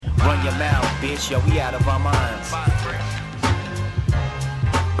Run your mouth, bitch. Yo, we out of our minds.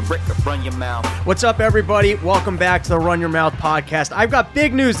 Run your mouth. What's up, everybody? Welcome back to the Run Your Mouth podcast. I've got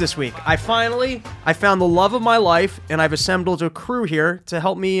big news this week. I found the love of my life, and I've assembled a crew here to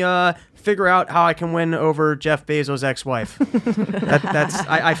help me figure out how I can win over Jeff Bezos' ex-wife.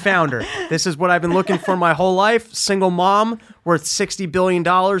 I found her. This is what I've been looking for my whole life. Single mom, worth $60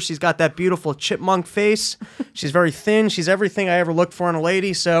 billion. She's got that beautiful chipmunk face. She's very thin. She's everything I ever looked for in a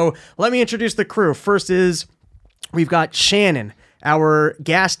lady. So let me introduce the crew. First is, we've got Shannon, our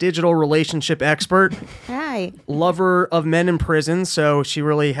Gas Digital relationship expert. Hi. Lover of men in prison, so she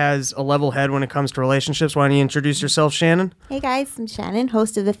really has a level head when it comes to relationships. Why don't you introduce yourself, Shannon? Hey guys, I'm Shannon,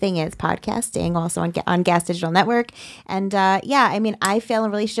 host of The Thing Is podcast, staying also on Gas Digital Network. And I fail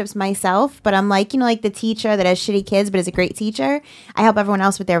in relationships myself, but I'm like the teacher that has shitty kids but is a great teacher. I help everyone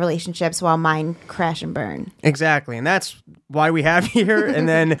else with their relationships while mine crash and burn. Exactly, and that's why we have you here. And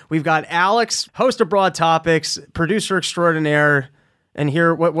then we've got Alex, host of Broad Topics, producer extraordinaire. And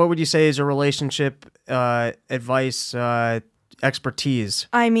here, what would you say is a relationship advice expertise?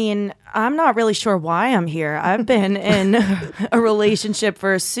 I mean, I'm not really sure why I'm here. I've been in a relationship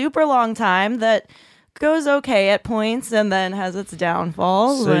for a super long time that goes okay at points and then has its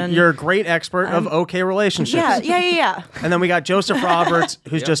downfalls. So you're a great expert of okay relationships. Yeah. And then we got Joseph Roberts,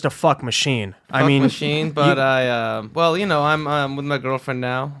 who's just a fuck machine. Machine, but I'm with my girlfriend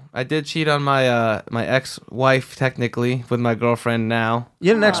now. I did cheat on my my ex-wife, technically, with my girlfriend now. You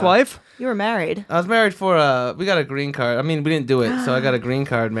had an ex-wife? You were married. I was married for, we got a green card. I mean, we didn't do it, so I got a green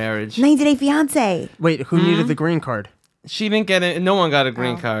card marriage. 90-day fiance. Wait, who needed the green card? She didn't get it. No one got a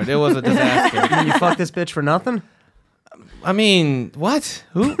green card. It was a disaster. You fucked this bitch for nothing? I mean, what?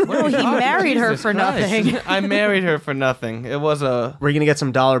 Who? Well, he married her for nothing. I married her for nothing. It was a... Were you going to get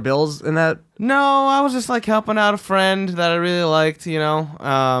some dollar bills in that? No, I was just like helping out a friend that I really liked,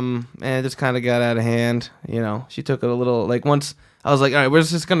 and it just kind of got out of hand. She took it a little, once I was like, all right, we're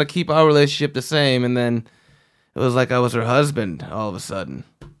just going to keep our relationship the same. And then it was like I was her husband all of a sudden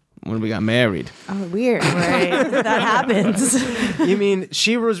when we got married. Oh, weird. Right. That happens. You mean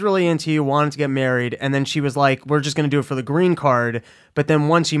she was really into you, wanted to get married, and then she was like, we're just going to do it for the green card. But then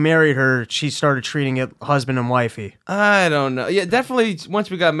once you married her, she started treating it husband and wifey. I don't know. Yeah, definitely once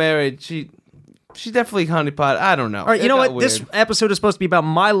we got married, she definitely honeypot. I don't know. All right, you know what? Weird. This episode is supposed to be about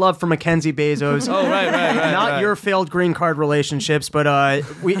my love for Mackenzie Bezos. Oh, right. Not your failed green card relationships, but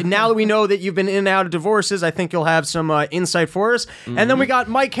now that we know that you've been in and out of divorces, I think you'll have some insight for us. Mm-hmm. And then we got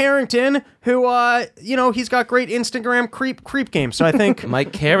Mike Harrington, who, he's got great Instagram creep game. So I think...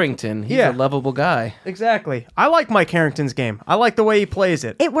 Mike Harrington, he's a lovable guy. Exactly. I like Mike Harrington's game. I like the way he plays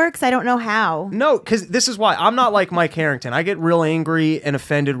it. It works. I don't know how. No, because this is why. I'm not like Mike Harrington. I get real angry and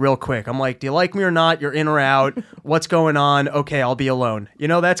offended real quick. I'm like, do you like me or not? You're in or out. What's going on? Okay, I'll be alone.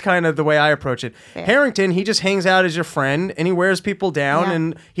 That's kind of the way I approach it. Fair. Harrington, he just hangs out as your friend and he wears people down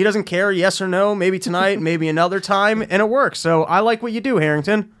and he doesn't care yes or no, maybe tonight, maybe another time, and it works. So I like what you do,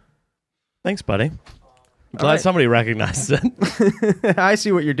 Harrington. Thanks, buddy. I'm glad somebody recognized it. I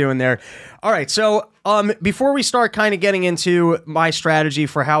see what you're doing there. All right, so before we start kind of getting into my strategy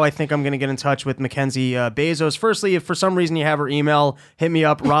for how I think I'm going to get in touch with Mackenzie Bezos, firstly, if for some reason you have her email, hit me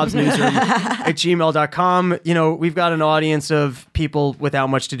up, robsnewsroom@gmail.com. We've got an audience of people without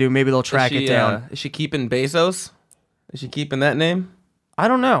much to do. Maybe they'll track it down. Is she keeping Bezos? Is she keeping that name? I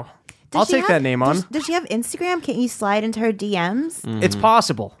don't know. I'll take that name on. Does she have Instagram? Can't you slide into her DMs? Mm-hmm. It's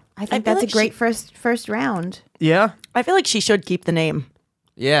possible. I think that's a great first round. Yeah? I feel like she should keep the name.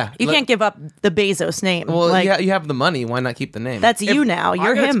 Yeah. You can't give up the Bezos name. Well, you have the money. Why not keep the name? That's you now.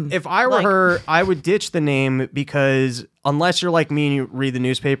 You're him. If I were her, I would ditch the name because unless you're like me and you read the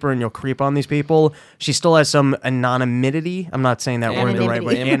newspaper and you'll creep on these people, she still has some anonymity. I'm not saying that word the right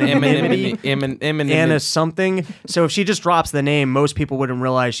way. Anonymity. Anna something. So if she just drops the name, most people wouldn't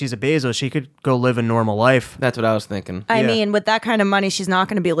realize she's a Bezos. She could go live a normal life. That's what I was thinking. I mean, with that kind of money, she's not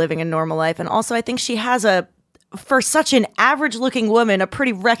going to be living a normal life. And also, I think she has for such an average-looking woman, a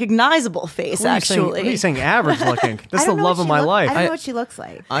pretty recognizable face, actually. What are you saying, average-looking? That's the love of my life. I don't know what she looks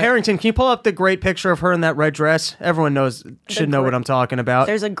like. Harrington, can you pull up the great picture of her in that red dress? Everyone should know what I'm talking about.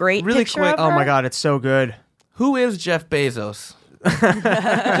 There's a great picture quick. of her. Oh my God, it's so good. Who is Jeff Bezos? Just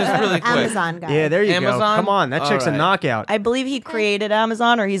really quick. Amazon guy. Yeah, there you Amazon? go. Come on, that chick's a knockout. I believe he created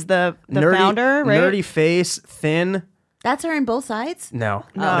Amazon, or he's the founder, right? Nerdy face, thin. That's her on both sides? No.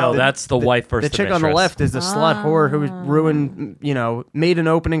 No, that's the wife versus the chick on the left is the slut whore who ruined, made an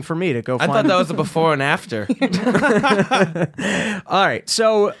opening for me to go find. I thought that was the before and after. All right.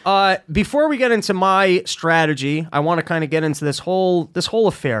 So before we get into my strategy, I want to kind of get into this whole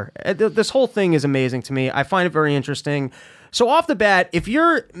affair. This whole thing is amazing to me. I find it very interesting. So off the bat, if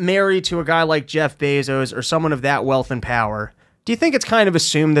you're married to a guy like Jeff Bezos or someone of that wealth and power, do you think it's kind of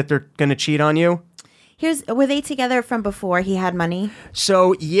assumed that they're going to cheat on you? Were they together from before he had money?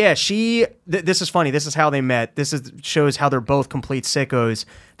 So yeah, this is funny. This is how they met. Shows how they're both complete sickos.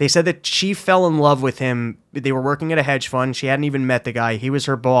 They said that she fell in love with him. They were working at a hedge fund. She hadn't even met the guy. He was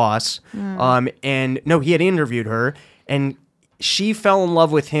her boss. And no, he had interviewed her, and she fell in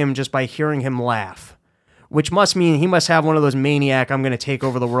love with him just by hearing him laugh. Which must mean he must have one of those maniac, I'm going to take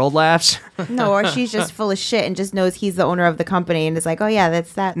over the world laughs. No, or she's just full of shit and just knows he's the owner of the company and is like, oh yeah,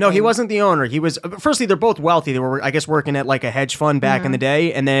 that's that. No, thing. he wasn't the owner. He was, firstly, they're both wealthy. They were, I guess, working at like a hedge fund back in the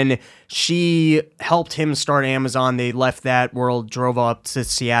day. And then she helped him start Amazon. They left that world, drove up to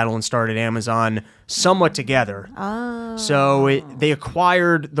Seattle and started Amazon somewhat together. Oh. So they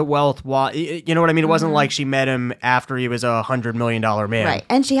acquired the wealth while, you know what I mean? It wasn't like she met him after he was $100 million man. Right.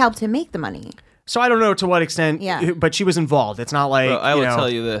 And she helped him make the money. So I don't know to what extent, Yeah. but she was involved. It's not like, Bro, I will tell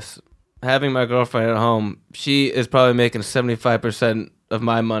you this. Having my girlfriend at home, she is probably making 75% of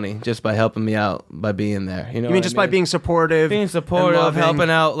my money just by helping me out by being there. You know You mean just by being supportive? being supportive, and loving? helping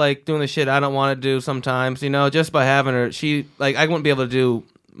out, like doing the shit I don't want to do sometimes, you know, just by having her. She, like, I wouldn't be able to do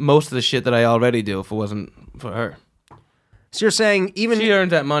most of the shit that I already do if it wasn't for her. So you're saying even... She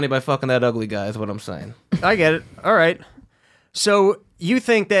earned that money by fucking that ugly guy is what I'm saying. I get it. All right. So you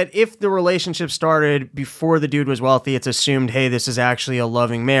think that if the relationship started before the dude was wealthy, it's assumed, hey, this is actually a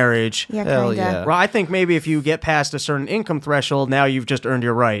loving marriage. Yeah, Hell kind of. yeah. Well, I think maybe if you get past a certain income threshold, now you've just earned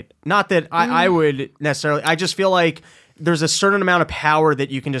your right. Not that I would necessarily. I just feel like there's a certain amount of power that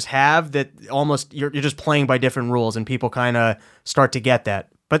you can just have that almost you're just playing by different rules, and people kind of start to get that.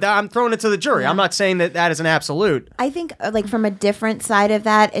 But I'm throwing it to the jury. I'm not saying that is an absolute. I think, like, from a different side of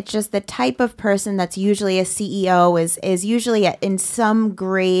that, it's just the type of person that's usually a CEO is usually in some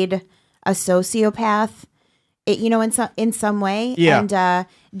grade a sociopath, in some way. Yeah. And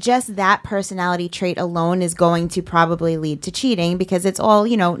just that personality trait alone is going to probably lead to cheating because it's all,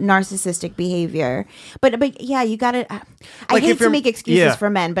 narcissistic behavior. But yeah, you got to. I Like, hate if to you're- make excuses yeah. for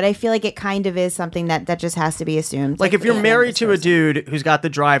men, but I feel like it kind of is something that just has to be assumed. Like if you're yeah, married this to a person. dude who's got the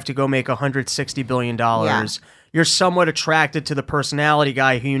drive to go make $160 billion, you're somewhat attracted to the personality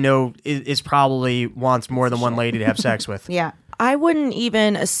guy who you know is probably wants more than one lady to have sex with. Yeah. I wouldn't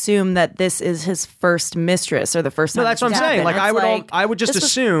even assume that this is his first mistress or the first time. No, that's what I'm this saying. happened. Like, It's I would just this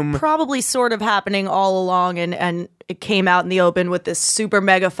was assume. probably sort of happening all along, and it came out in the open with this super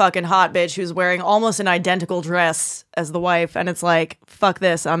mega fucking hot bitch who's wearing almost an identical dress as the wife, and it's like, fuck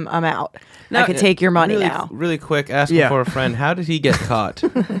this, I'm out. I could take your money really, now. Really quick, asking Yeah. for a friend. How did he get caught?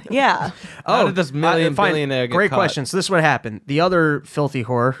 Yeah. How did this fine. billionaire get Great caught? question. So this is what happened. The other filthy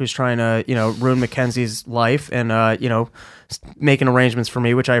whore who's trying to, ruin Mackenzie's life and, making arrangements for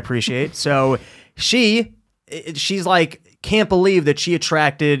me, which I appreciate. So she's like, can't believe that she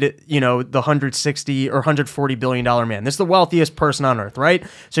attracted, the 160 or $140 billion man. This is the wealthiest person on earth, right?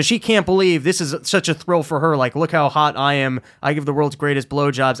 So she can't believe this is such a thrill for her. Like, look how hot I am. I give the world's greatest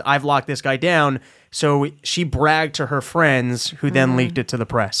blowjobs. I've locked this guy down. So she bragged to her friends who then leaked it to the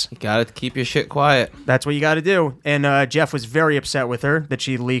press. You gotta keep your shit quiet. That's what you got to do. And Jeff was very upset with her that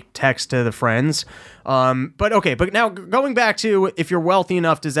she leaked text to the friends. But now going back to if you're wealthy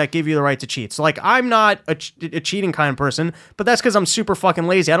enough, does that give you the right to cheat? So like, I'm not a cheating kind of person, but that's because I'm super fucking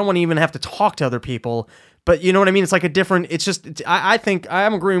lazy. I don't want to even have to talk to other people. But you know what I mean? It's like I think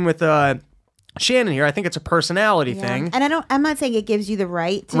I'm agreeing with Shannon here. I think it's a personality thing. And I'm not saying it gives you the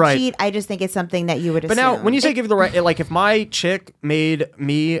right to Right. cheat. I just think it's something that you would But assume. now, when you say give the right, like if my chick made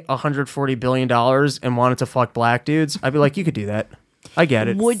me $140 billion and wanted to fuck black dudes, I'd be like, you could do that. I get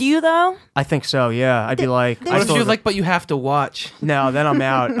it. Would you though? I think so. Yeah, I'd be like, there's- I What if still- she was like, but you have to watch? no, then I'm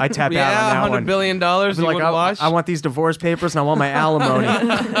out. I tap out on Yeah, that $100 one. billion. I'd be You like, wouldn't watch? I want these divorce papers and I want my alimony.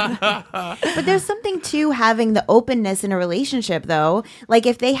 But there's something to having the openness in a relationship, though. Like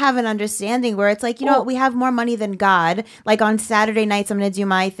if they have an understanding where it's like, you know what, we have more money than God. Like on Saturday nights, I'm going to do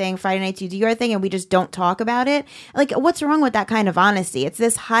my thing. Friday nights, you do your thing, and we just don't talk about it. Like, what's wrong with that kind of honesty? It's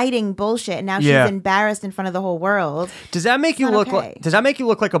this hiding bullshit, and now Yeah. she's embarrassed in front of the whole world. Does that make you not look okay. like? Does that make you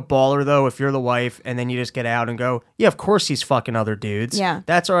look like a baller though? If you're the wife and then you just get out and go, yeah, of course he's fucking other dudes. Yeah.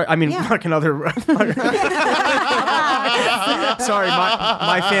 that's all right. I mean, Yeah. fucking other. Sorry,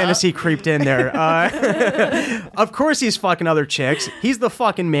 my fantasy creeped in there. Of course he's fucking other chicks. He's the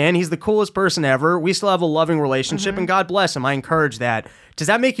fucking man. He's the coolest person ever. We still have a loving relationship, and God bless him. I encourage that. Does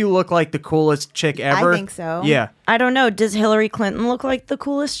that make you look like the coolest chick ever? think so. Yeah. I don't know. Does Hillary Clinton look like the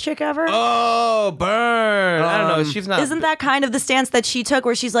coolest chick ever? Oh, burn! I don't know. She's not. Isn't that kind of the stance that she took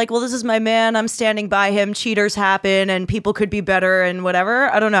where she's like, well, this is my man, I'm standing by him, cheaters happen and people could be better and whatever?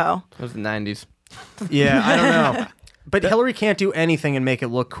 I don't know. It was the 90s. Yeah, I don't know. But Hillary can't do anything and make it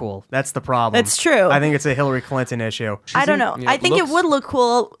look cool. That's the problem. That's true. I think it's a Hillary Clinton issue. I don't know. I think it would look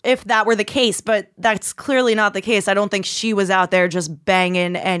cool if that were the case, but that's clearly not the case. I don't think she was out there just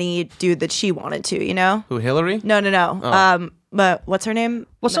banging any dude that she wanted to, you know? Who, Hillary? No. But what's her name?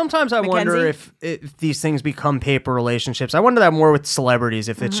 Well, sometimes I wonder Mackenzie? if these things become paper relationships. I wonder that more with celebrities,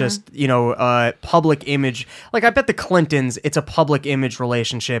 if it's just, public image. Like, I bet the Clintons, it's a public image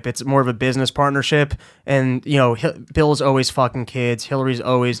relationship. It's more of a business partnership. And, Bill's always fucking kids. Hillary's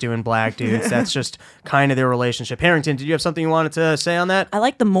always doing black dudes. That's just kind of their relationship. Harrington, did you have something you wanted to say on that? I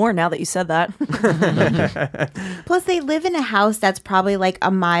like them more now that you said that. Plus, they live in a house that's probably like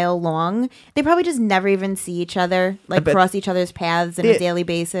a mile long. They probably just never even see each other, like cross each other's paths on a daily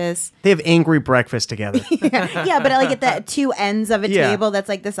basis. They have angry breakfast together. Yeah, but like at the two ends of a table that's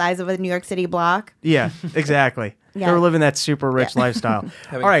like the size of a New York City block. Yeah, exactly. Yeah. They were living that super rich lifestyle.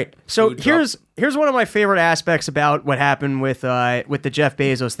 All right, so here's one of my favorite aspects about what happened with the Jeff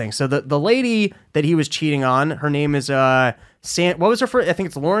Bezos thing. So the lady that he was cheating on, her name is what was her first? I think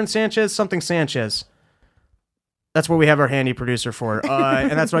it's Lauren Sanchez, something Sanchez. That's what we have our handy producer for.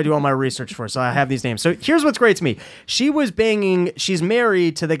 And that's what I do all my research for. So I have these names. So here's what's great to me. She's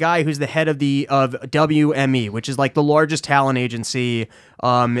married to the guy who's the head of WME, which is like the largest talent agency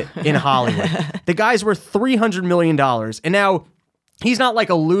in Hollywood. The guy's worth $300 million. And now he's not like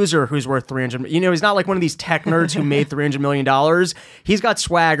a loser who's worth $300 million. He's not like one of these tech nerds who made $300 million. He's got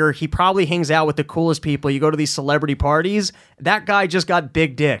swagger. He probably hangs out with the coolest people. You go to these celebrity parties. That guy just got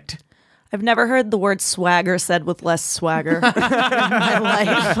big dicked. I've never heard the word swagger said with less swagger in my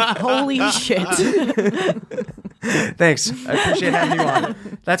life. Holy shit. Thanks. I appreciate having you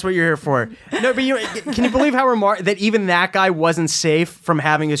on. That's what you're here for. No, but can you believe how that even that guy wasn't safe from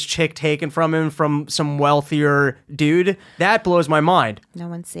having his chick taken from him from some wealthier dude? That blows my mind. No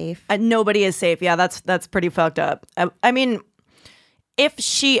one's safe. Nobody is safe. Yeah, that's pretty fucked up. I mean,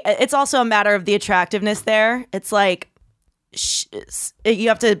 it's also a matter of the attractiveness there. It's like, you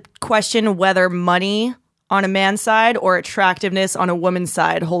have to question whether money on a man's side or attractiveness on a woman's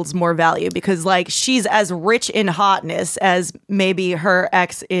side holds more value, because like she's as rich in hotness as maybe her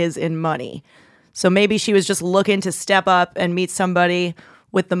ex is in money. So maybe she was just looking to step up and meet somebody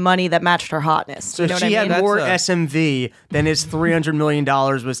with the money that matched her hotness. So you know if she what I mean? had more SMV than his $300 million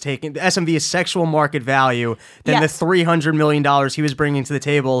was taken. The SMV is sexual market value than Yes. the $300 million he was bringing to the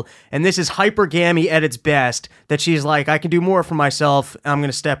table. And this is hypergamy at its best, that she's like, I can do more for myself. I'm going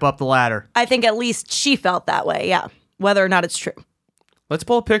to step up the ladder. I think at least she felt that way, yeah. Whether or not it's true. Let's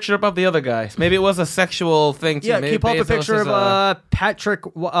pull a picture up of the other guy. Maybe it was a sexual thing too. Yeah, Maybe keep up a Bezos picture is of Patrick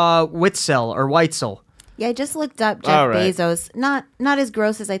Witzel or Weitzel. Yeah, I just looked up Jeff All right. Bezos. Not as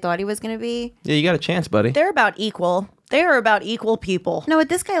gross as I thought he was going to be. Yeah, you got a chance, buddy. They're about equal. They are about equal people. No, but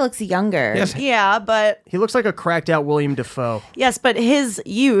this guy looks younger. Yes. Yeah, but He looks like a cracked out William Dafoe. yes, but his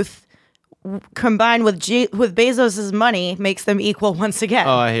youth combined with Bezos's money makes them equal once again.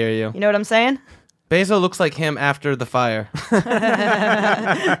 Oh, I hear you. You know what I'm saying? Bezos looks like him after the fire.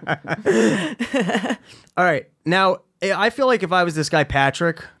 All right. Now, I feel like if I was this guy,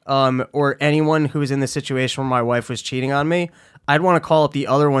 Patrick, or anyone who was in this situation where my wife was cheating on me, I'd want to call up the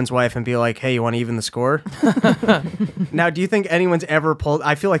other one's wife and be like, hey, you want to even the score? Now, do you think anyone's ever pulled?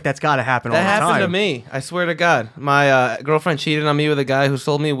 I feel like that's got to happen all That the time. happened to me. I swear to God. My girlfriend cheated on me with a guy who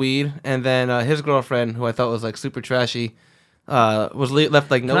sold me weed, and then his girlfriend, who I thought was like super trashy, was left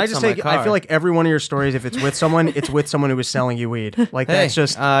like notes Can I just on say, my car. I feel like every one of your stories, if it's with someone, it's with someone who was selling you weed. Like, Hey, that's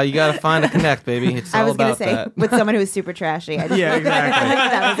just... you gotta find a connect, baby. It's I all was going to about say, that. with someone who was super trashy. I just Yeah, exactly.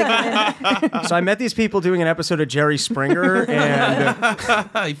 that was a good So I met these people doing an episode of Jerry Springer,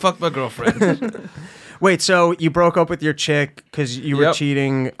 and... You fucked my girlfriend. Wait, so you broke up with your chick because you were Yep.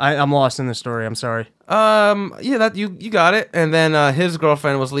 cheating? I'm lost in the story. I'm sorry. Yeah, that you got it. And then his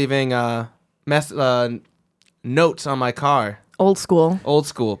girlfriend was leaving notes on my car. Old school. Old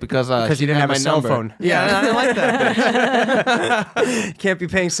school, because you didn't have my a cell number. phone. Yeah, I didn't like that bitch. Can't be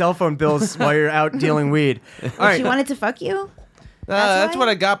paying cell phone bills while you're out dealing weed. All right. She wanted to fuck you? That's why? what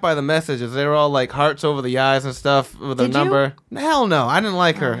I got by the messages. They were all like hearts over the eyes and stuff with a Did you? number. Hell no, I didn't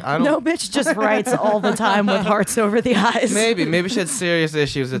like her. I don't. No bitch just writes all the time with hearts over the eyes. Maybe she had serious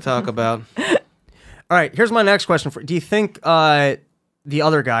issues to talk about. All right. Here's my next question. Do you think the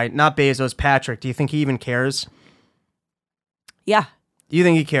other guy, not Bezos, Patrick, do you think he even cares? Yeah. Do you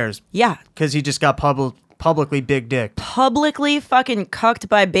think he cares? Yeah. Because he just got publicly big dick. Publicly fucking cucked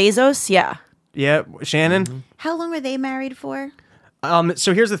by Bezos? Yeah. Yeah, Shannon? How long were they married for?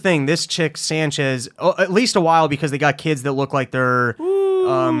 So here's the thing. This chick, Sanchez, at least a while, because they got kids that look like they're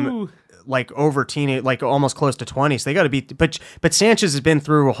like over teenage, like almost close to 20. So they got to be, but Sanchez has been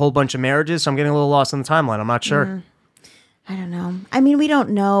through a whole bunch of marriages, so I'm getting a little lost on the timeline. I'm not sure. I don't know. I mean, we don't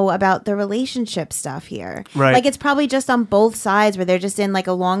know about the relationship stuff here. Right. Like, it's probably just on both sides where they're just in like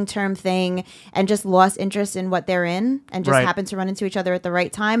a long-term thing and just lost interest in what they're in and just Right. happen to run into each other at the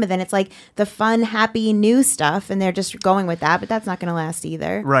right time. And then it's like the fun, happy, new stuff. And they're just going with that. But that's not going to last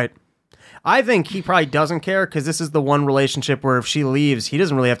either. Right. I think he probably doesn't care because this is the one relationship where if she leaves, he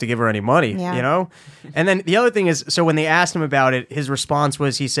doesn't really have to give her any money, Yeah. you know? And then the other thing is, so when they asked him about it, his response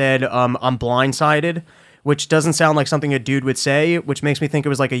was he said, I'm blindsided, which doesn't sound like something a dude would say, which makes me think it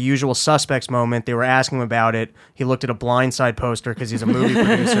was like a Usual Suspects moment. They were asking him about it. He looked at a Blindside poster because he's a movie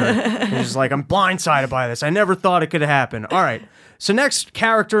producer. He's just like, I'm blindsided by this. I never thought it could happen. All right. So next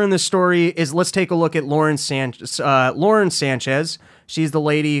character in this story is, let's take a look at Lauren Sanchez. She's the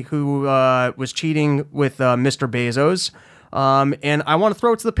lady who was cheating with Mr. Bezos. And I want to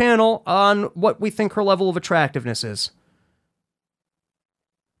throw it to the panel on what we think her level of attractiveness is.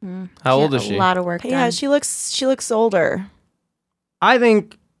 How old is A she? lot of work Yeah, done. she looks older. I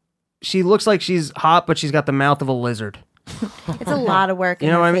think she looks like she's hot, but she's got the mouth of a lizard. It's a lot of work You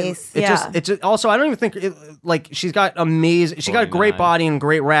in know her what I mean? face. It's just, also, I don't even think, like, she's got amazing, she got a great 49. body and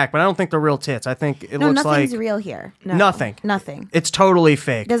great rack, but I don't think they're real tits. I think it No, looks like nothing's real here. nothing. Nothing. It's totally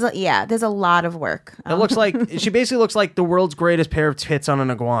fake. There's a lot of work. It looks like she basically looks like the world's greatest pair of tits on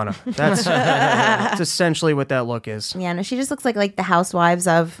an iguana. That's essentially what that look is. Yeah, no, she just looks like the housewives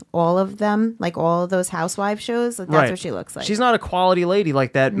of all of them, like all of those housewife shows. Like, that's Right. what she looks like. She's not a quality lady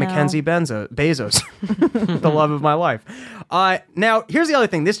like that No. Mackenzie Bezos, the love of my life. Now, here's the other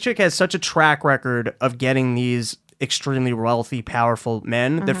thing. This chick has such a track record of getting these extremely wealthy, powerful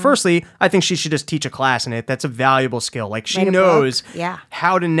men that firstly, I think she should just teach a class in it. That's a valuable skill. Like, she Write a knows book. Yeah.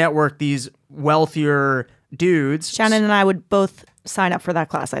 how to network these wealthier dudes. Shannon and I would both sign up for that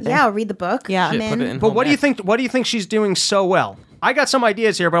class, I think. Yeah, I'll read the book. Yeah. I'm Shit, put in. it in But home what do you ec. think? What do you think she's doing so well? I got some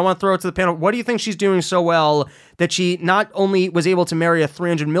ideas here, but I want to throw it to the panel. What do you think she's doing so well that she not only was able to marry a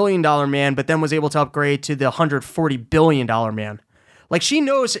 $300 million man, but then was able to upgrade to the $140 billion man? Like, she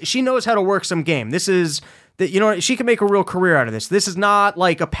knows how to work some game. This is that, you know, she can make a real career out of this. This is not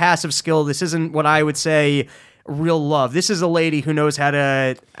like a passive skill. This isn't what I would say real love. This is a lady who knows how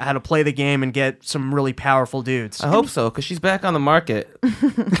to play the game and get some really powerful dudes. I hope so, because she's back on the market.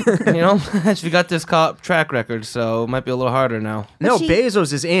 You know, she got this track record, so it might be a little harder now. No, she-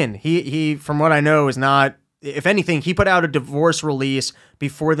 Bezos is in. He, from what I know, is not. If anything, he put out a divorce release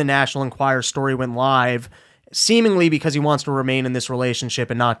before the National Enquirer story went live, seemingly because he wants to remain in this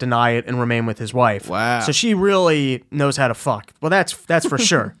relationship and not deny it and remain with his wife. Wow. So she really knows how to fuck. Well, that's for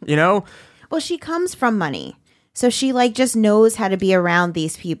sure. You know. Well, she comes from money. So she just knows how to be around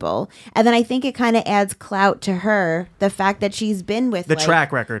these people. And then I think it kind of adds clout to her, the fact that she's been with The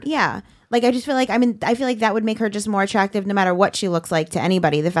track record. Yeah. Like, I just feel like, I feel like that would make her just more attractive no matter what she looks like to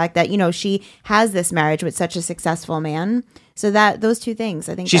anybody. The fact that, she has this marriage with such a successful man. So those two things,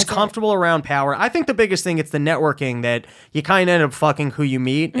 I think She's that's it. comfortable around power. I think the biggest thing, it's the networking that you kind of end up fucking who you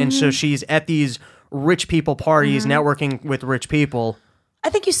meet. And so she's at these rich people parties, networking with rich people. I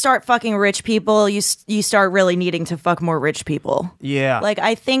think you start fucking rich people, you start really needing to fuck more rich people. Yeah. Like,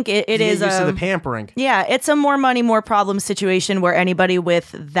 I think it You get is used to the pampering. yeah, it's a more money, more problem situation where anybody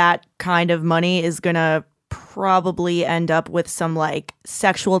with that kind of money is gonna probably end up with some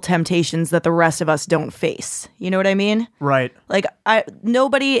sexual temptations that the rest of us don't face. You know what I mean? Right. Like,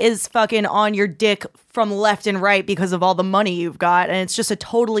 nobody is fucking on your dick from left and right because of all the money you've got, and it's just a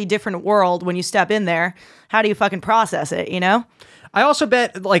totally different world when you step in there. How do you fucking process it, you know? I also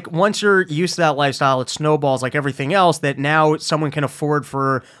bet, once you're used to that lifestyle, it snowballs like everything else, that now someone can afford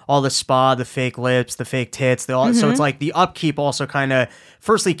for all the spa, the fake lips, the fake tits. So it's like the upkeep also kind of,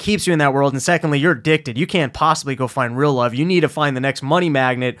 firstly, keeps you in that world, and secondly, you're addicted. You can't possibly go find real love. You need to find the next money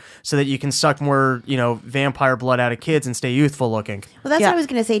magnet so that you can suck more, vampire blood out of kids and stay youthful looking. Well, that's Yeah. what I was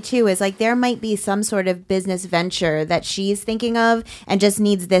going to say too, is there might be some sort of business venture that she's thinking of and just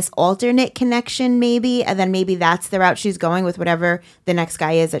needs this alternate connection maybe. And then maybe that's the route she's going with whatever the next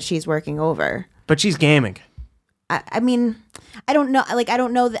guy is that she's working over. But she's gaming. I mean, I don't know. I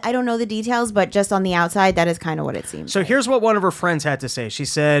don't know the details, but just on the outside, that is kind of what it seems. So here's what one of her friends had to say. She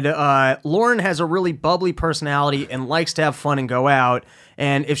said, Lauren has a really bubbly personality and likes to have fun and go out.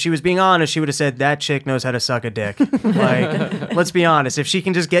 And if she was being honest, she would have said, that chick knows how to suck a dick. Let's be honest. If she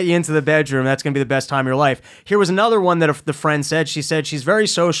can just get you into the bedroom, that's going to be the best time of your life. Here was another one that the friend said. She said, she's very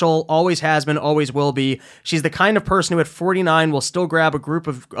social, always has been, always will be. She's the kind of person who at 49 will still grab a group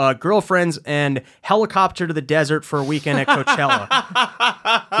of girlfriends and helicopter to the desert for a weekend at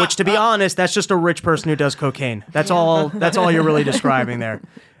Coachella. Which, to be honest, that's just a rich person who does cocaine. That's all you're really describing there.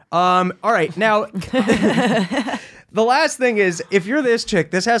 All right. Now, The last thing is, if you're this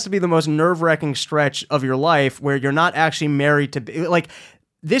chick, this has to be the most nerve-wracking stretch of your life where you're not actually married to be like.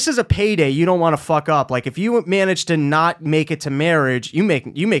 This is a payday you don't want to fuck up. Like if you manage to not make it to marriage, you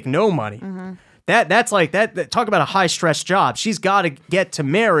make no money. Mm-hmm. That's like that. Talk about a high stress job. She's got to get to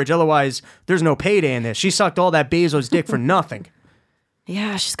marriage, otherwise there's no payday in this. She sucked all that Bezos dick for nothing.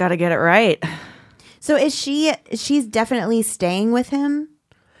 Yeah, she's got to get it right. So she's definitely staying with him?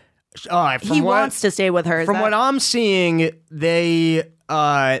 He wants to stay with her. From what I'm seeing, they're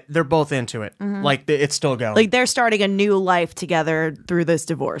both into it. Mm-hmm. Like it's still going. like they're starting a new life together through this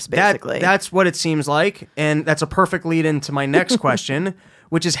divorce, basically. That's what it seems like, and that's a perfect lead into my next question,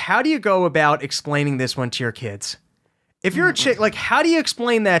 which is how do you go about explaining this one to your kids? If you're a chick, like how do you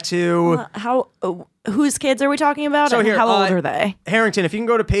explain that to whose kids are we talking about? So and here, how old are they? Harrington, if you can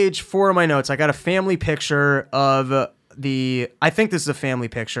go to page 4 of my notes, I got a family picture of I think this is a family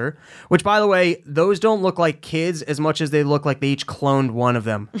picture, which by the way, those don't look like kids as much as they look like they each cloned one of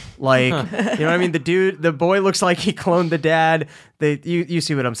them. Like, you know what I mean? The boy looks like he cloned the dad. You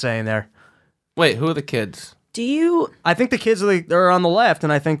see what I'm saying there. Wait, who are the kids? Do you? I think the kids are on the left,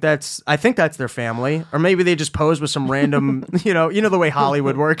 and I think that's their family, or maybe they just pose with some random, you know the way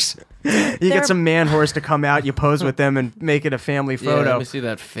Hollywood works. You get some man horse to come out, you pose with them, and make it a family photo. Yeah, let me see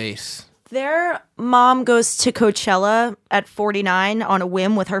that face. Their mom goes to Coachella at 49 on a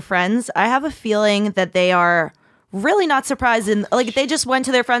whim with her friends. I have a feeling that they are really not surprised. Like they just went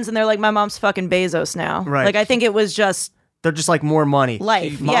to their friends and they're like, my mom's fucking Bezos now. Right. Like I think it was just They're just like more money.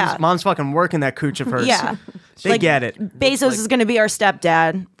 life. Yeah. Mom's fucking working that cooch of hers. Yeah. They Like, get it. Bezos is going to be our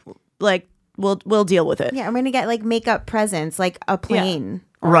stepdad. Like we'll deal with it. Yeah, I'm gonna get like makeup presents, like a plane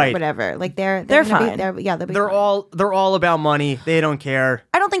or Right. whatever. Like they're They're gonna fine. They'll be They're fine. all about money. They don't care.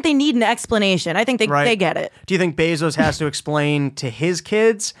 I don't think they need an explanation. I think Right. they get it. Do you think Bezos has to explain to his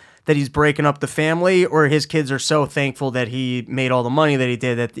kids that he's breaking up the family, or his kids are so thankful that he made all the money that he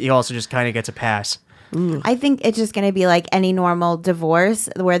did that he also just kind of gets a pass? I think it's just going to be like any normal divorce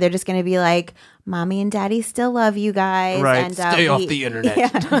where they're just going to be like, "Mommy and Daddy still love you guys, Right. and Stay off the internet."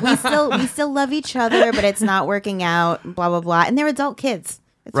 Yeah, we still love each other, but it's not working out." Blah blah blah, and they're adult kids.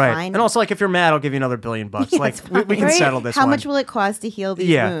 It's Right. fine. And also, like, if you're mad, I'll give you another $1 billion. Yeah, Like, it's we can fine. settle this How one. much will it cost to heal these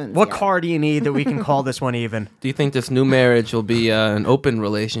Yeah. wounds? What Yeah. car do you need that we can call this one even? Do you think this new marriage will be an open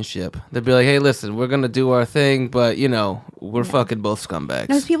relationship? They'll be like, hey, listen, we're going to do our thing, but, we're fucking both scumbags.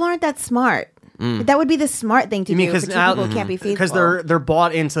 No, 'cause people aren't that smart. That would be the smart thing to You mean do because for two people who can't be faithful. because they're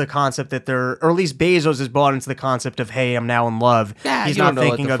bought into the concept that or at least Bezos is bought into the concept of, hey, I'm now in love. Yeah, He's you not don't know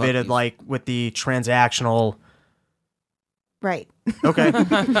what thinking the of fuck it as he's- like with the transactional. right. Okay,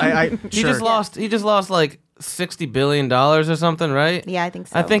 He sure. just lost like $60 billion or something, right? Yeah, I think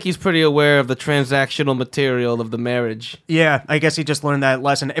so. I think he's pretty aware of the transactional material of the marriage. Yeah, I guess he just learned that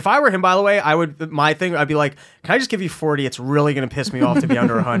lesson. If I were him, by the way, I'd be like, can I just give you 40? It's really going to piss me off to be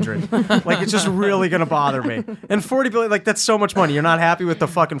under 100. Like, it's just really going to bother me. And 40 billion, like, that's so much money. You're not happy with the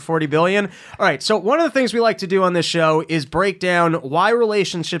fucking 40 billion? All right, so one of the things we like to do on this show is break down why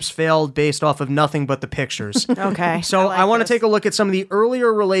relationships failed based off of nothing but the pictures. Okay. So like I want to this. take a look at some of the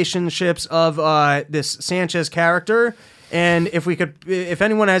earlier relationships of this Sanchez character, and if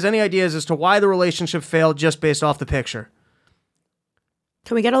anyone has any ideas as to why the relationship failed just based off the picture.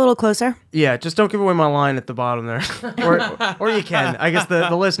 Can we get a little closer? Yeah, just don't give away my line at the bottom there, or you can. I guess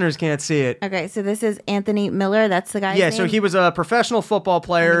the listeners can't see it. Okay, so this is Anthony Miller. That's the guy's Yeah, name? so he was a professional football I think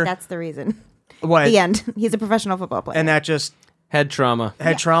player. that's the reason. What? The end. He's a professional football player. And that just Head trauma.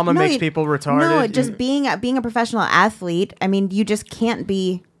 head trauma makes people retarded. No, just being a professional athlete. I mean, you just can't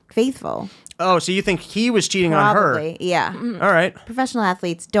be faithful. Oh, so you think he was cheating Probably, on yeah. her? All right, Professional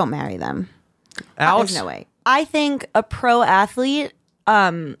athletes don't marry them. Alex. There's no way. I think a pro athlete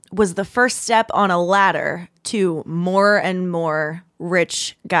was the first step on a ladder to more and more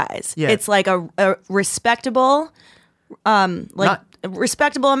rich guys. Yeah. It's like a respectable, a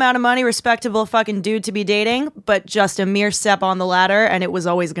respectable amount of money, respectable fucking dude to be dating, but just a mere step on the ladder, and it was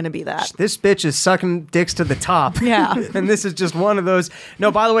always going to be that. This bitch is sucking dicks to the top. Yeah. And this is just one of those. No,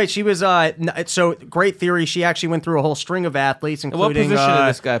 by the way, she was, so great theory. She actually went through a whole string of athletes, What including, position did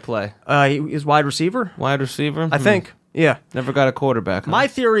this guy play? he is wide receiver, Wide receiver? I think. Yeah. Never got a quarterback. Huh? My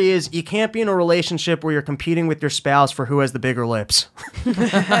theory is you can't be in a relationship where you're competing with your spouse for who has the bigger lips.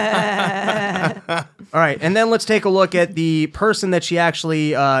 All right, and then let's take a look at the person that she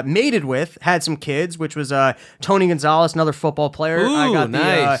actually mated with, had some kids, which was Tony Gonzalez, another football player. I Ooh, got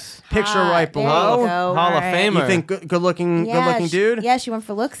nice. the picture Ah, right there you below. go. Hall of All right. Famer. You think good looking dude? Yeah, she went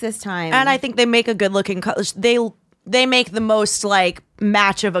for looks this time. And I think they make a good looking they make the most like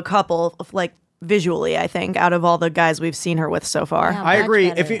match of a couple like visually, I think, out of all the guys we've seen her with so far. Yeah. I Much agree.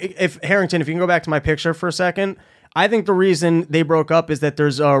 better. If Harrington, if you can go back to my picture for a second, I think the reason they broke up is that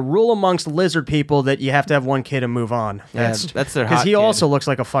there's a rule amongst lizard people that you have to have one kid and move on. That's their because hot he kid. also looks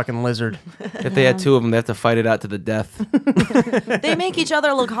like a fucking lizard. If they had two of them, they have to fight it out to the death. They make each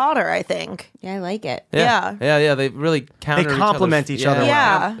other look hotter, I think. Yeah, I like it. Yeah. Yeah. They really counter. They complement each other well.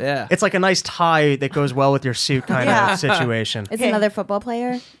 Yeah. Yeah. It's like a nice tie that goes well with your suit kind Yeah. of situation. It's Okay. another football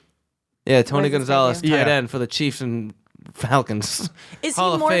player. Yeah, Tony What does this guy Gonzalez, do? tight Yeah. end for the Chiefs and Falcons. Is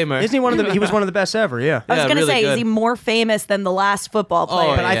Hall he of more? Famer. Isn't he one of the? He was one of the best ever. Yeah. I was Yeah, gonna really say, is good. he more famous than the last football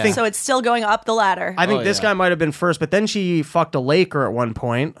player? But I think- so. It's still going up the ladder. I think Oh, this yeah. guy might have been first, but then she fucked a Laker at one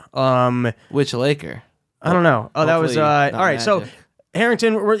point. Which Laker? I don't know. Oh, that was Hopefully all not right. So Magic.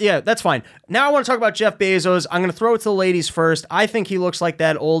 Harrington, yeah, that's fine. Now I want to talk about Jeff Bezos. I'm going to throw it to the ladies first. I think he looks like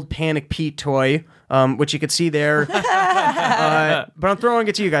that old Panic Pete toy, which you could see there. But I'm throwing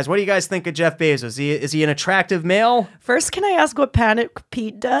it to you guys. What do you guys think of Jeff Bezos? Is he an attractive male? First, can I ask what Panic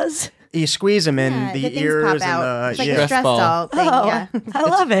Pete does? You squeeze him in Yeah, the things ears pop and out. It's like yeah. a stress ball. doll thing. Oh, Yeah. I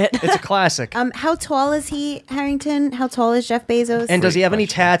love it. It's a classic. How tall is he, Harrington? How tall is Jeff Bezos? And does he have any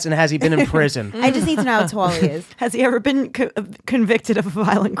tats? And has he been in prison? I just need to know how tall he is. Has he ever been convicted of a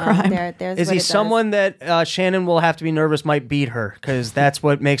violent crime? There's Is what he it does. someone that Shannon will have to be nervous might beat her? Because that's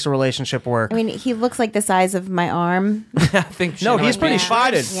what makes a relationship work. I mean, he looks like the size of my arm. I think. No, he's pretty Yeah.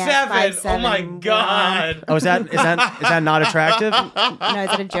 shredded. Yeah, 5'7". Oh my 5'7", god. Oh, is that not attractive? No, is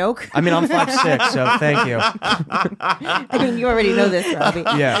that a joke? I mean, I'm 5'6", so thank you. I mean, you already know this, Robbie.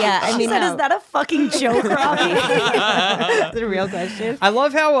 Yeah. Yeah, I She mean, said, no. "Is that a fucking joke, Robbie?" That's a real question. I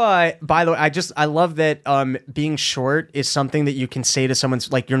love how, by the way, I love that being short is something that you can say to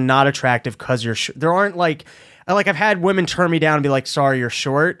someone's like, you're not attractive because you're short. There aren't like I've had women turn me down and be like, sorry, you're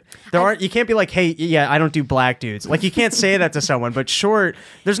short. You can't be like, hey, yeah, I don't do black dudes. Like, you can't say that to someone, but short,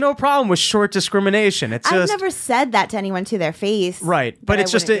 there's no problem with short discrimination. It's I've just, never said that to anyone to their face. right. But I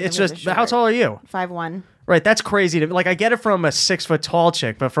it's just, wouldn't it's think of just, him as how short. tall are you? 5'1". Right. That's crazy to like, I get it from a 6 foot tall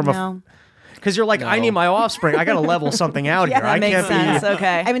chick, but from No. because you're like, I need my offspring. I got to level something out here. That I makes can't sense.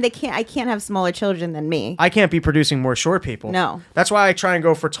 Okay. I mean, I can't have smaller children than me. I can't be producing more short people. No. That's why I try and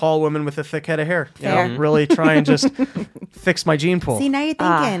go for tall women with a thick head of hair. You know, Fair. really try and just fix my gene pool. See, now you're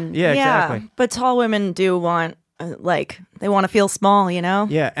thinking. Yeah, exactly. But tall women do want, they want to feel small, you know?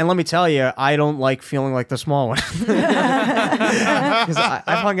 Yeah, and let me tell you, I don't like feeling like the small one. Because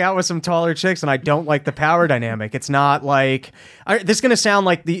I've hung out with some taller chicks, and I don't like the power dynamic. It's not like this is going to sound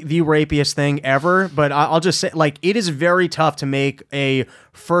like the rapiest thing ever, but I'll just say, like, it is very tough to make a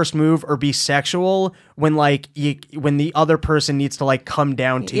first move or be sexual when when the other person needs to like come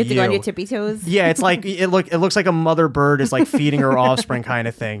down to You have to go on your tippy toes. Yeah, it's like it looks like a mother bird is like feeding her offspring kind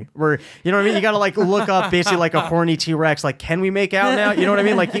of thing. Where you know what I mean? You got to like look up basically like a horny T-Rex. Like, can we make out now? You know what I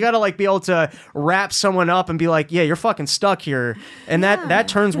mean? Like, you got to like be able to wrap someone up and be like, yeah, you're fucking stuck here, and that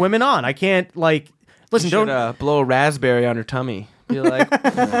turns women on. I can't like listen. Should Don't blow a raspberry on her tummy. Be like, you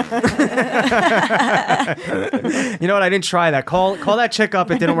know what? I didn't try that. Call that chick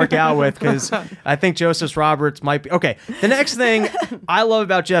up. It didn't work out with because I think Joseph Roberts might be okay. The next thing I love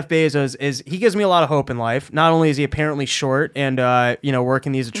about Jeff Bezos is he gives me a lot of hope in life. Not only is he apparently short and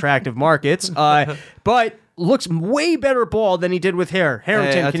working these attractive markets, but looks way better bald than he did with hair.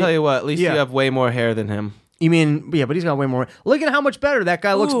 Harrington, hey, I'll tell you what. At least Yeah. you have way more hair than him. You mean, yeah, but he's got way more. Look at how much better that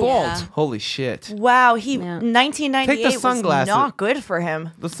guy looks Ooh. bald. Yeah. Holy shit. Wow, Yeah. 1998 was sunglasses. not good for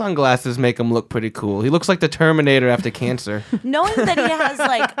him. The sunglasses make him look pretty cool. He looks like the Terminator after cancer. Knowing that he has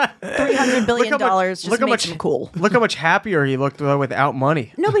like $300 billion just makes him cool. Look how much happier he looked without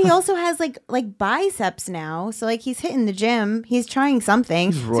money. No, but he also has like biceps now. So like he's hitting the gym. He's trying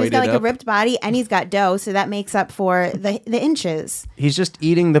something. So he's got roided like a up. ripped body and he's got dough. So that makes up for the inches. He's just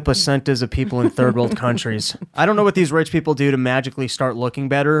eating the placentas of people in third world countries. I don't know what these rich people do to magically start looking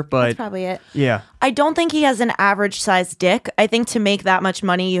better, but That's probably it. yeah. I don't think he has an average sized dick. I think to make that much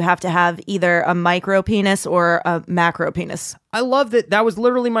money, you have to have either a micro penis or a macro penis. I love that. That was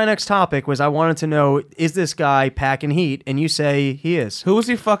literally my next topic. Was I wanted to know, is this guy packing heat? And you say he is. Who was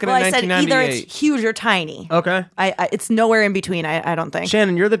he fucking Well, in I said either 1998? it's huge or tiny. Okay, It's nowhere in between. I don't think.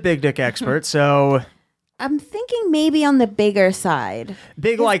 Shannon, you're the big dick expert. So I'm thinking maybe on the bigger side.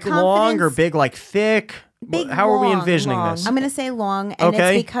 big His like long or confidence- big like thick? Big, How are we long, envisioning long. this? I'm going to say long, and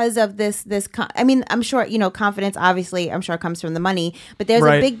Okay. it's because of this. I mean, I'm sure confidence. Obviously, I'm sure comes from the money, but there's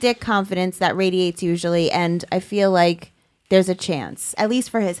Right. a big dick confidence that radiates usually, and I feel like there's a chance, at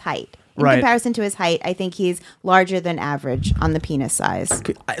least for his height. In Right. comparison to his height, I think he's larger than average on the penis size.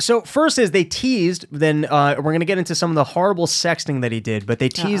 So first is they teased, then we're going to get into some of the horrible sexting that he did, but they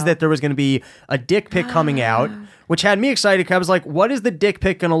teased that there was going to be a dick pic coming out, which had me excited because I was like, what is the dick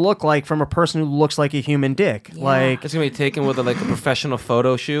pic going to look like from a person who looks like a human dick? Like, It's gonna be taken with a professional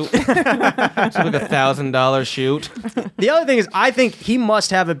photo shoot. It's like $1,000 shoot. the other thing is, I think he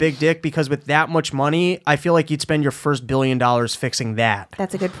must have a big dick because with that much money, I feel like you'd spend your first $1 billion fixing that.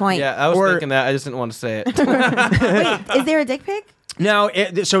 That's a good point. Yeah, I was Or- thinking that. I just didn't want to say it. Wait, is there a dick pic? No,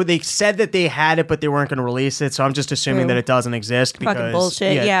 so they said that they had it, but they weren't going to release it. So I'm just assuming that it doesn't exist because Fucking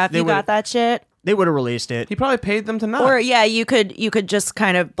bullshit. Yeah, if they you got that shit. they would have released it. He probably paid them to not. Or yeah, you could just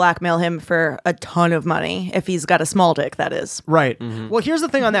kind of blackmail him for a ton of money if he's got a small dick, that is. Right. Well, here's the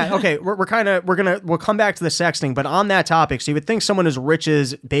thing on that. Okay, we'll come back to the sexting, but on that topic, so you would think someone as rich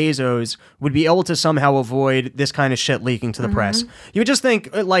as Bezos would be able to somehow avoid this kind of shit leaking to the press. You would just think,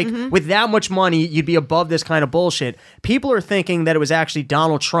 with that much money, you'd be above this kind of bullshit. People are thinking that it was actually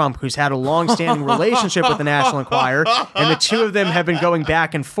Donald Trump who's had a long-standing relationship with the National Enquirer, and the two of them have been going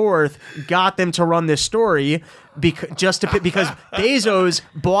back and forth, got them to run this story because Bezos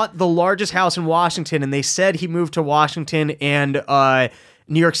bought the largest house in Washington, and they said he moved to Washington and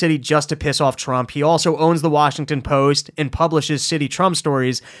New York City just to piss off Trump. He also owns the Washington Post and publishes shitty Trump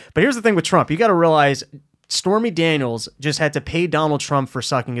stories. But here's the thing with Trump. You got to realize Stormy Daniels just had to pay Donald Trump for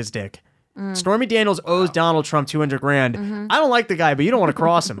sucking his dick. Stormy Daniels owes Donald Trump $200,000. I don't like the guy, but you don't want to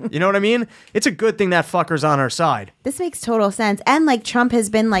cross him. You know what I mean? It's a good thing that fucker's on our side. This makes total sense. And like Trump has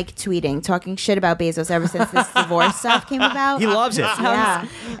been like tweeting, talking shit about Bezos ever since this divorce stuff came about. He loves it. Yeah,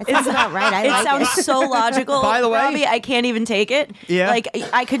 it sounds about right. It sounds so logical. By the way- Robbie, I can't even take it. Yeah. Like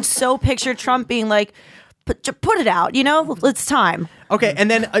I could so picture Trump being like, put it out, it's time. Okay,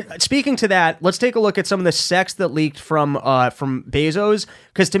 and then speaking to that, let's take a look at some of the sex that leaked from Bezos,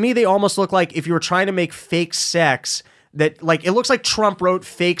 because to me they almost look like if you were trying to make fake sex that, like, it looks like Trump wrote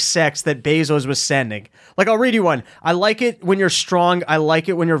fake sex that Bezos was sending. Like, I'll read you one. I like it when you're strong. I like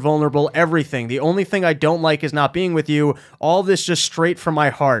it when you're vulnerable. Everything. The only thing I don't like is not being with you. All of this just straight from my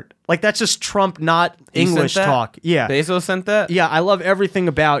heart. Like, that's just Trump, not He sent English that? talk. Yeah. Bezos sent that? Yeah, I love everything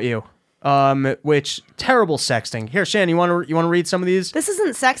about you. Which terrible sexting. Here, Shannon, you want to read some of these? This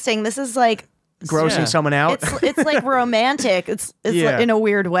isn't sexting. This is like Grossing Yeah. someone out. it's like romantic. It's Yeah. like, in a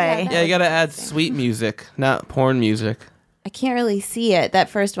weird way. Yeah, you gotta add sweet music, not porn music. I can't really see it. That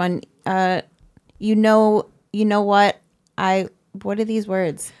first one. You know what? What are these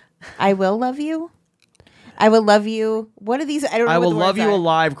words? I will love you. I will love you. What are these? I don't know. I what will the love words you are.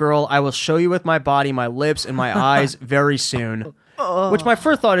 alive, girl. I will show you with my body, my lips, and my eyes very soon. Which my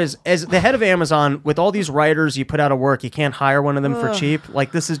first thought is, as the head of Amazon, with all these writers you put out of work, you can't hire one of them for cheap.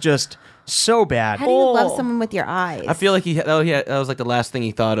 Like, this is just so bad. How do you love someone with your eyes? I feel like that was like the last thing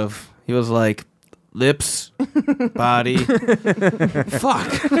he thought of. He was like, lips, body, fuck.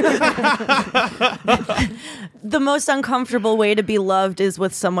 The most uncomfortable way to be loved is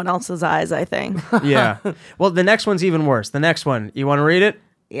with someone else's eyes, I think. Yeah. Well, the next one's even worse. The next one, you want to read it?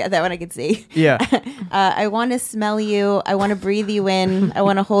 Yeah, that one I could see. Yeah. I want to smell you. I want to breathe you in. I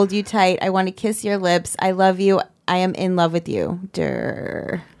want to hold you tight. I want to kiss your lips. I love you. I am in love with you.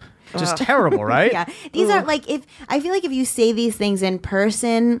 Durr. Just terrible, right? Yeah, these are like, if I feel like if you say these things in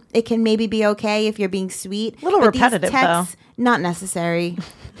person, it can maybe be okay if you're being sweet. Little But these repetitive, texts, not necessary.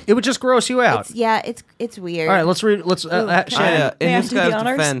 It would just gross you out. It's weird. All right, let's read. Shannon. In May I this do the guy's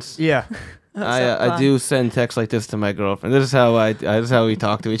honors? defense, Yeah. I do send texts like this to my girlfriend. This is how we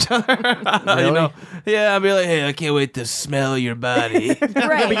talk to each other. You know? Yeah, I'll be like, hey, I can't wait to smell your body.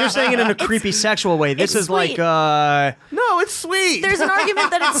 Right. But you're saying it in a creepy sexual way. This it's is like, sweet. No, it's sweet. There's an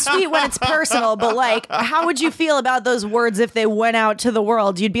argument that it's sweet when it's personal, but like, how would you feel about those words if they went out to the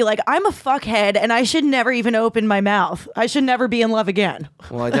world? You'd be like, I'm a fuckhead and I should never even open my mouth. I should never be in love again.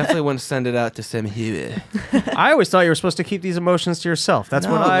 Well, I definitely wouldn't send it out to Sam Hewitt. I always thought you were supposed to keep these emotions to yourself. That's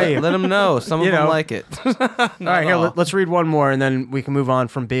what I. let them know. Some of You them know. like it. All right, here, let's read one more, and then we can move on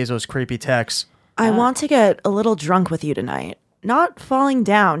from Bezos' creepy texts. I want to get a little drunk with you tonight. Not falling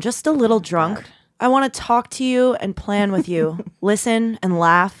down, just a little drunk. I want to talk to you and plan with you, listen and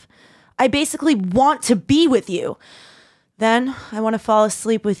laugh. I basically want to be with you. Then I want to fall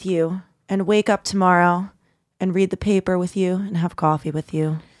asleep with you and wake up tomorrow and read the paper with you and have coffee with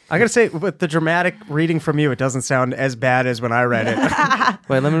you. I gotta say, with the dramatic reading from you, it doesn't sound as bad as when I read it.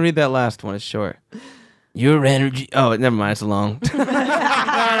 Wait, let me read that last one. It's short. Your energy. Oh, never mind. It's long.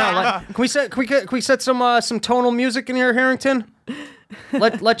 Can we set some tonal music in here, Harrington?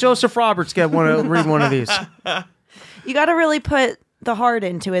 Let Joseph Roberts read one of these. You got to really put the heart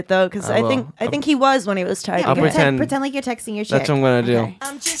into it though, because I will. think he was when he was typing. I'll it. pretend- Pretend like you're texting your chick. That's what I'm gonna do. Okay.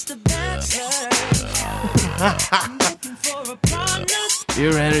 I'm just a bad girl. Looking for a partner.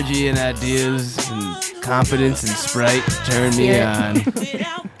 Your energy and ideas and confidence and sprite turn me on.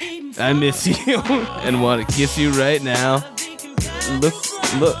 Without being I miss you and want to kiss you right now.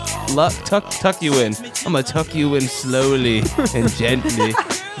 Look, tuck you in. I'm gonna tuck you in slowly and gently.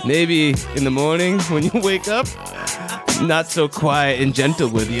 Maybe in the morning when you wake up, not so quiet and gentle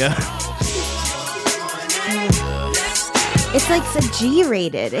with you. It's like so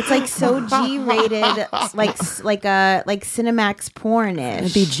G-rated. It's like so G-rated, like Cinemax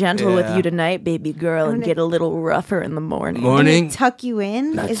pornish. Be gentle with Yeah. you tonight, baby girl, and get a little rougher in the morning. Morning. Tuck you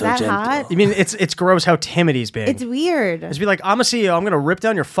in. Is so that gentle. hot? You mean it's gross how timid he's being? It's weird. Just be like, I'm a CEO. I'm gonna rip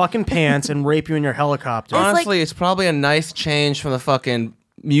down your fucking pants and rape you in your helicopter. Honestly, it's probably a nice change from the fucking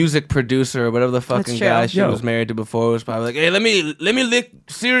music producer or whatever the fucking true. guy she Yo. was married to before. It was probably like, hey, let me lick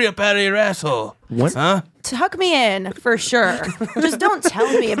syrup out of your asshole. What? Huh? Tuck me in for sure. Just don't tell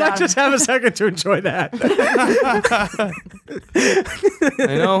me about Just have a second to enjoy that. You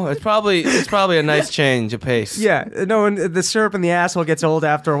know, it's probably a nice change of pace. Yeah, no, and the syrup in the asshole gets old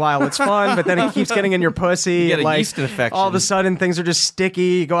after a while. It's fun, but then it keeps getting in your pussy. You get a like, yeast infection. All of a sudden, things are just sticky.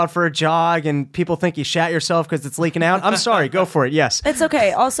 You go out for a jog, and people think you shat yourself because it's leaking out. I'm sorry, go for it. Yes, It's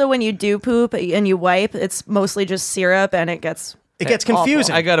okay. Also, when you do poop and you wipe, it's mostly just syrup, and it gets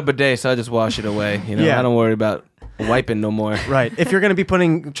confusing. I got a bidet, so I just wash it away. You know, Yeah. I don't worry about wiping no more. Right. If you're going to be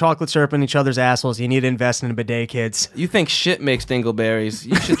putting chocolate syrup in each other's assholes, you need to invest in a bidet, kids. You think shit makes dingleberries?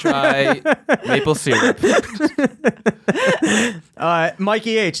 You should try maple syrup.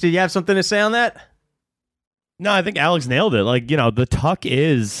 Mikey H, did you have something to say on that? No, I think Alex nailed it. Like, the tuck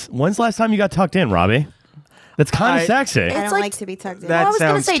is. When's the last time you got tucked in, Robbie? That's kind I- of sexy. I don't It's like, like- to be tucked in. That I was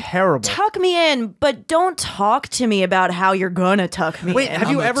gonna sounds say, terrible. tuck me in, but don't talk to me about how you're gonna tuck me Wait, in. have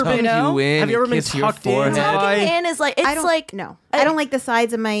you I'ma ever tuck been? you in Have you ever and been kiss your tucked in? forehead? by- Tucking in is like, it's I don't like, no. I don't like the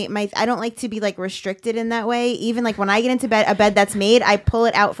sides of my. I don't like to be like restricted in that way. Even like when I get into bed, a bed that's made, I pull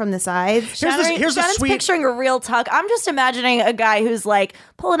it out from the sides. Here's the Shannon's sweet. picturing a real tuck. I'm just imagining a guy who's like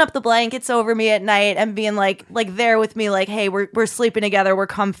pulling up the blankets over me at night and being like there with me, like, hey, we're sleeping together, we're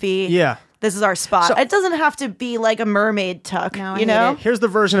comfy. Yeah. This is our spot. So- It doesn't have to be like a mermaid tuck, No, I you hate know? it. Here's the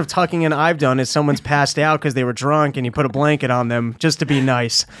version of tucking in I've done: is someone's passed out because they were drunk, and you put a blanket on them just to be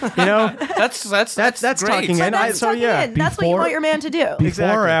nice. You know, That's that's great. tucking in. That's So tucking yeah. in. That's what you Before- want your man to do. Before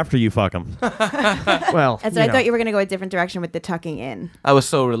exactly. or after you fuck him? Well, And so I thought you were going to go a different direction with the tucking in. I was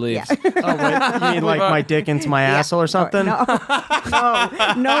so relieved. Oh, wait, you mean like my dick into my asshole or something? No,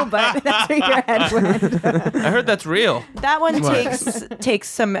 but that's where your head went. I heard that's real. That one takes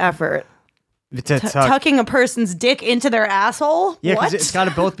some effort. To tuck. Tucking a person's dick into their asshole? Yeah, What? because it's got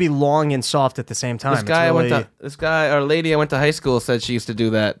to both be long and soft at the same time. This guy or lady I went to high school said she used to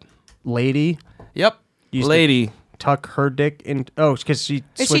do that. lady Yep. Used to- Lady. tuck her dick in. Oh, because she. Is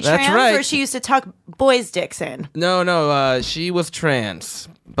she switched- That's trans right. or she used to tuck boys' dicks in? No, she was trans,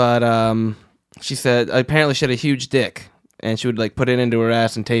 but she said apparently she had a huge dick, and she would like put it into her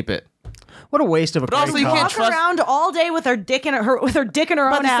ass and tape it. What a waste of a. But also credit you card. can't Walk trust- around all day with her dick in her own But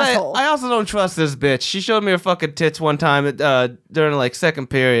to say, asshole. I also don't trust this bitch. She showed me her fucking tits one time during like second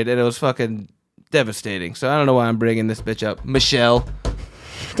period, and it was fucking devastating. So I don't know why I'm bringing this bitch up, Michelle.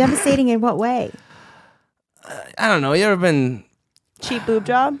 Devastating in what way? I don't know. You ever been? Cheap boob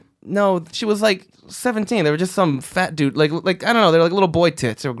job? No, she was like 17. They were just some fat dude. Like I don't know. They're like little boy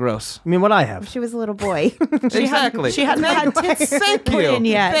tits. They were gross. I mean, what I have. She was a little boy. Exactly. She hadn't had tits Thank put you. in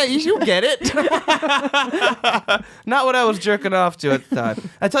yet. Yeah, you get it. Not what I was jerking off to at the time.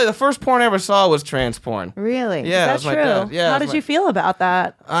 I tell you, the first porn I ever saw was trans porn. Really? Yeah, it That's was my true. dad. Yeah, How it was did you feel about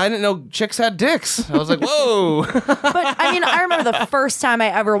that? I didn't know chicks had dicks. I was like, whoa. But I mean, I remember the first time I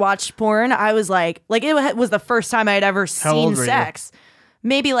ever watched porn, I was like it was the first time I had ever old seen were you? sex.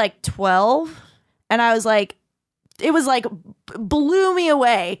 Maybe like 12. And I was like, it was like blew me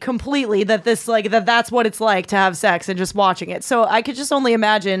away completely that that's what it's like to have sex and just watching it. So I could just only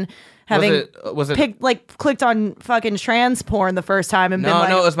imagine having was it clicked on fucking trans porn the first time and been No, like,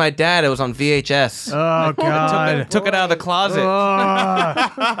 no, it was my dad. It was on VHS. Oh God. Took it out of the closet.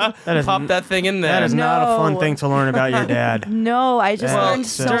 Oh, that is Popped that thing in there. that is not a fun No. thing to learn about your dad. no, I just Well, learned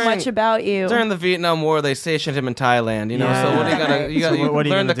so during- much about you. During the Vietnam War, they stationed him in Thailand. You know, Yeah. so what do you gotta? You gotta So what are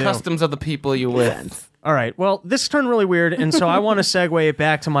you learn the gonna do? customs of the people you with. All right. Well, this turned really weird, and so I want to segue it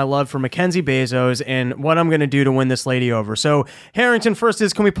back to my love for Mackenzie Bezos and what I'm going to do to win this lady over. So, Harrington, first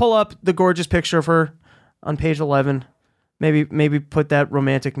is, can we pull up the gorgeous picture of her on page 11? Maybe put that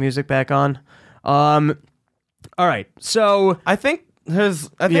romantic music back on. All right. So, I think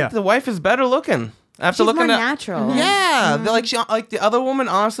Yeah. the wife is better looking after She's looking more at. natural. Yeah, they're like the other woman.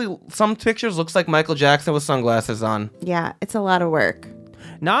 Honestly, some pictures looks like Michael Jackson with sunglasses on. Yeah, it's a lot of work.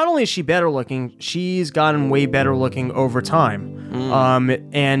 not only is she better looking, she's gotten way better looking over time.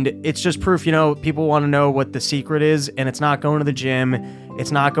 And it's just proof, people want to know what the secret is, and it's not going to the gym.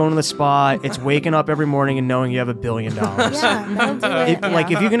 It's not going to the spa. It's waking up every morning and knowing you have $1 billion. Yeah, that'll do it.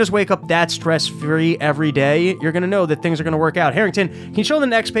 Like, if you can just wake up that stress-free every day, you're going to know that things are going to work out. Harrington, can you show the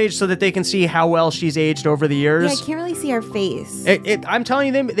next page so that they can see how well she's aged over the years? Yeah, I can't really see her face. I'm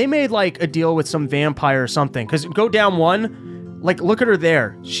telling you, they made like a deal with some vampire or something. Because go down one, like look at her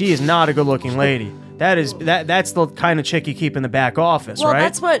there. She is not a good-looking lady. That's the kind of chick you keep in the back office, Well,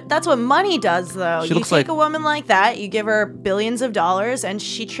 right? that's what money does, though. She You looks take like- a woman like that, you give her billions of dollars, and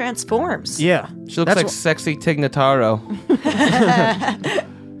she transforms. Yeah, She looks like wh- sexy Tig Notaro.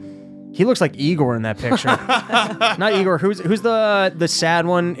 he looks like Igor in that picture. Not Igor. Who's the sad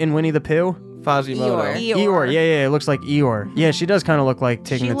one in Winnie the Pooh? Fazimoto. Eeyore. Yeah, it looks like Eeyore. Yeah, she does kind of look like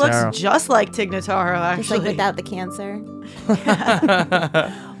Tig She Notaro. looks just like Tig Notaro, actually. Just like without the cancer.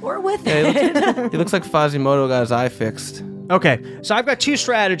 or with Yeah, it. he looks like Fazimoto got his eye fixed. Okay, so I've got two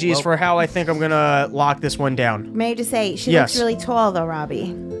strategies for how I think I'm gonna lock this one down. May I just say, she Yes. looks really tall though,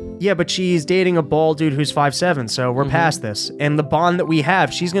 Robbie. Yeah, but she's dating a bald dude who's 5'7", so we're past this. And the bond that we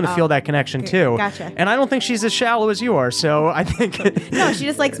have, she's gonna feel that connection too. Gotcha. And I don't think she's as shallow as you are, so I think No, she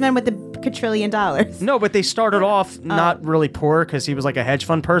just likes men with the quadrillion dollars. No, but they started off not really poor because he was like a hedge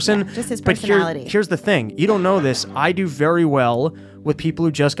fund person. Yeah, just his But personality. here's the thing. You don't know this. I do very well with people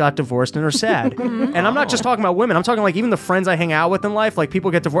who just got divorced and are sad. And I'm not just talking about women. I'm talking like even the friends I hang out with in life, like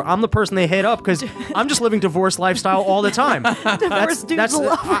people get divorced. I'm the person they hit up because I'm just living divorced lifestyle all the time. Divorced dudes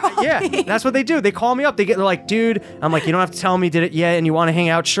love Robbie. Yeah, that's what they do. They call me up. They're like, dude, I'm like, you don't have to tell me did it yet and you want to hang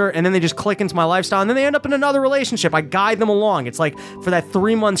out, sure. And then they just click into my lifestyle and then they end up in another relationship. I guide them along. It's like for that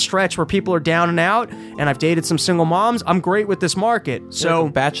 3-month stretch where people are down and out and I've dated some single moms, I'm great with this market. So So,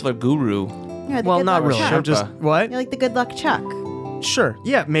 bachelor guru. You're the well, good not luck really. Chuck. I'm just, what? You're like the good luck Chuck. Sure.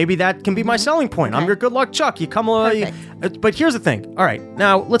 Yeah, maybe that can be my selling point. I'm Okay. your good luck Chuck. You come along. Perfect. But here's the thing. All right.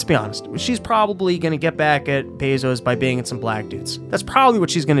 Now, let's be honest. She's probably going to get back at Bezos by banging some black dudes. That's probably what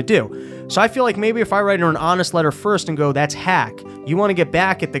she's going to do. So I feel like maybe if I write her an honest letter first and go, that's hack. You want to get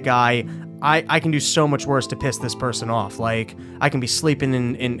back at the guy. I can do so much worse to piss this person off. Like, I can be sleeping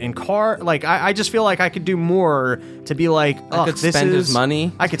in car. Like, I just feel like I could do more to be like, oh, could this spend is... his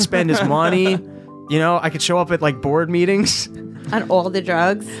money. I could spend his money. You know, I could show up at, like, board meetings. On all the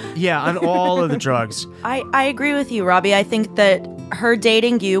drugs. Yeah, on all of the drugs. I agree with you, Robbie. I think that her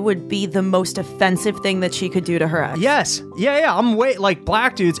dating you would be the most offensive thing that she could do to her ex. Yes. Yeah. I'm like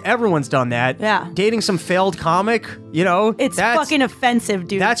black dudes, everyone's done that. Yeah. Dating some failed comic, you know? It's that's fucking offensive,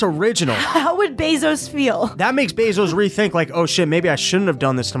 dude. That's original. How would Bezos feel? That makes Bezos rethink, like, oh shit, maybe I shouldn't have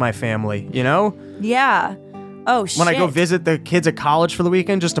done this to my family, you know? Yeah. Oh, shit. When I go visit the kids at college for the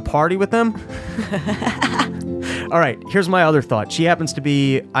weekend just to party with them. All right, here's my other thought. She happens to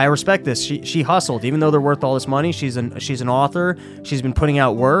be, I respect this. She hustled, even though they're worth all this money. She's an author. She's been putting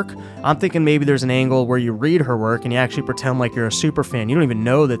out work. I'm thinking maybe there's an angle where you read her work and you actually pretend like you're a super fan. You don't even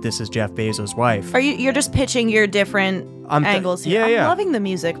know that this is Jeff Bezos' wife. You're just pitching your different angles here. yeah. I'm loving the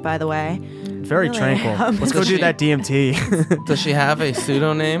music, by the way. Very tranquil. Let's go do that DMT. Does she have a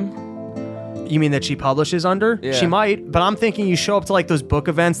pseudonym? You mean that she publishes under? Yeah. She might, but I'm thinking you show up to like those book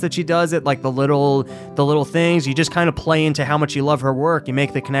events that she does at like the little things. You just kind of play into how much you love her work. You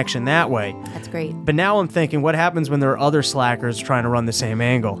make the connection that way. That's great. But now I'm thinking, what happens when there are other slackers trying to run the same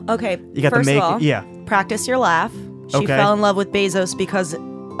angle? Okay. You got first to make of all, yeah. practice your laugh. She Okay. fell in love with Bezos because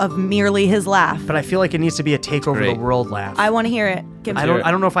of merely his laugh. But I feel like it needs to be a take over Great. the world laugh. I want to hear it. Give me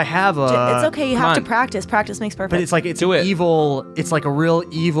I don't know if I have a. It's okay. You come have to on. practice. Practice makes perfect. But it's like it's Do an it. evil. It's like a real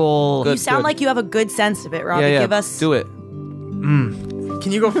evil. you Good. sound like you have a good sense of it, Robbie. Yeah. Give us. Do it.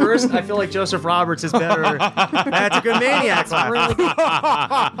 Can you go first? I feel like Joseph Roberts is better. That's a good maniac laugh. No,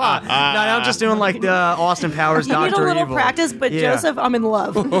 I'm just doing like the Austin Powers You need a Doctor little Evil. practice, but Yeah. Joseph, I'm in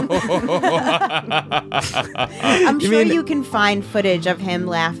love. I'm sure mean- you can find footage of him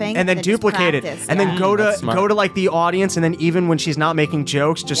laughing And then just duplicate it, practice, and yeah. then go That's to smart. like the audience, and then even when she's not making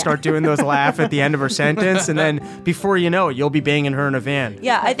jokes, just start doing those laugh at the end of her sentence, and then before you know it, you'll be banging her in a van.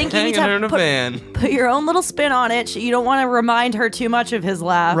 Yeah, I think you need Hanging her in to a put, van. put your own little spin on it. You don't want to remind her too much of his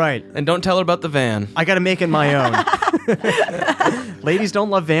laugh. Right. And don't tell her about the van. I got to make it my own. Ladies don't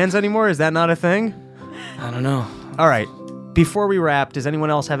love vans anymore. Is that not a thing? I don't know. All right. Before we wrap, does anyone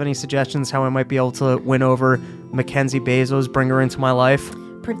else have any suggestions how I might be able to win over Mackenzie Bezos, bring her into my life?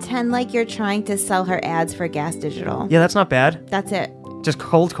 Pretend like you're trying to sell her ads for Gas Digital. Yeah, that's not bad. That's it. Just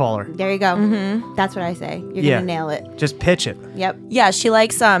cold call her. There you go. Mm-hmm. That's what I say. You're Yeah. gonna nail it. Just pitch it. Yep. Yeah, she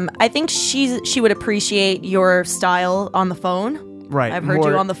likes I think she would appreciate your style on the phone. Right. I've heard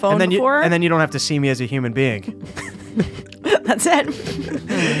you on the phone and then before. and then you don't have to see me as a human being. That's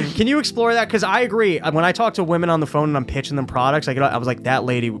it. Can you explore that? Because I agree. When I talk to women on the phone and I'm pitching them products, I was like, that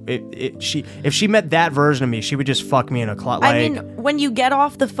lady, if she met that version of me, she would just fuck me in a closet. I mean, when you get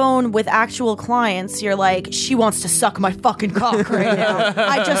off the phone with actual clients, you're like, she wants to suck my fucking cock right now.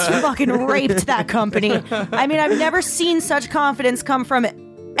 I just fucking raped that company. I mean, I've never seen such confidence come from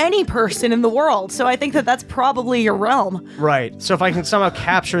any person in the world. So I think that that's probably your realm. Right. So if I can somehow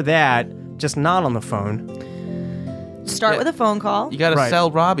capture that, just not on the phone. Start with a phone call. You gotta Right. sell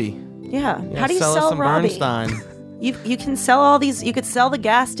Robbie. Yeah. You How do you us sell some Robbie? Bernstein. You can sell all these. You could sell the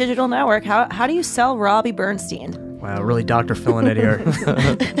Gas Digital Network. How do you sell Robbie Bernstein? Wow, really Dr. Philin it here.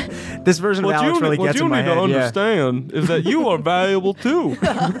 This version of Alex really gets in my head. understand is that you are valuable too.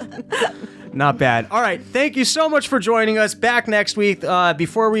 Not bad. All right. Thank you so much for joining us. Back next week.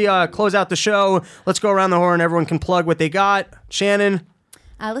 Before we close out the show, let's go around the horn. Everyone can plug what they got. Shannon.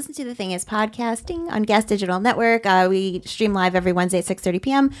 Listen to The Thing Is Podcasting on Gas Digital Network. We stream live every Wednesday at 6:30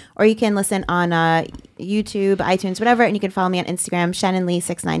 p.m. Or you can listen on YouTube, iTunes, whatever. And you can follow me on Instagram,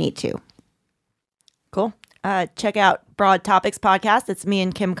 ShannonLee6982. Cool. Check out Broad Topics Podcast. It's me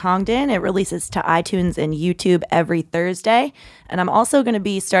and Kim Congdon. It releases to iTunes and YouTube every Thursday. And I'm also going to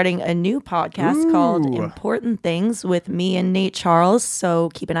be starting a new podcast called Important Things with me and Nate Charles. So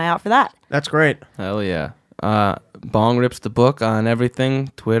keep an eye out for that. That's great. Hell yeah. Bong Rips the Book on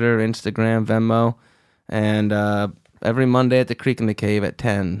everything, Twitter, Instagram, Venmo. And every Monday at the Creek in the Cave at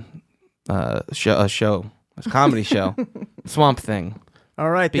 10, a comedy show, Swamp Thing. All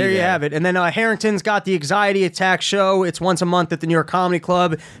right, there you there. have it. And then Harrington's got the Anxiety Attack show. It's once a month at the New York Comedy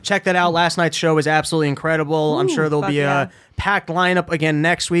Club. Check that out. Last night's show was absolutely incredible. I'm sure there'll fuck be yeah. a packed lineup again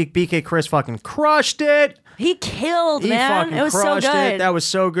next week. BK Chris fucking crushed it. He killed, He man. fucking It was so crushed good. it. That was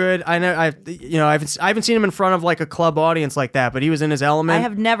so good. I know. I haven't seen him in front of like a club audience like that, but he was in his element. I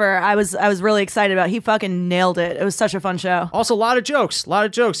have never. I was really excited about it. He fucking nailed it. It was such a fun show. Also, a lot of jokes.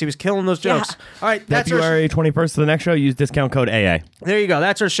 He was killing those jokes. All right, that's February 21st to the next show. Use discount code AA. there you go.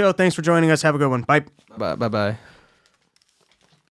 That's our show. Thanks for joining us. Have a good one. Bye. Bye bye.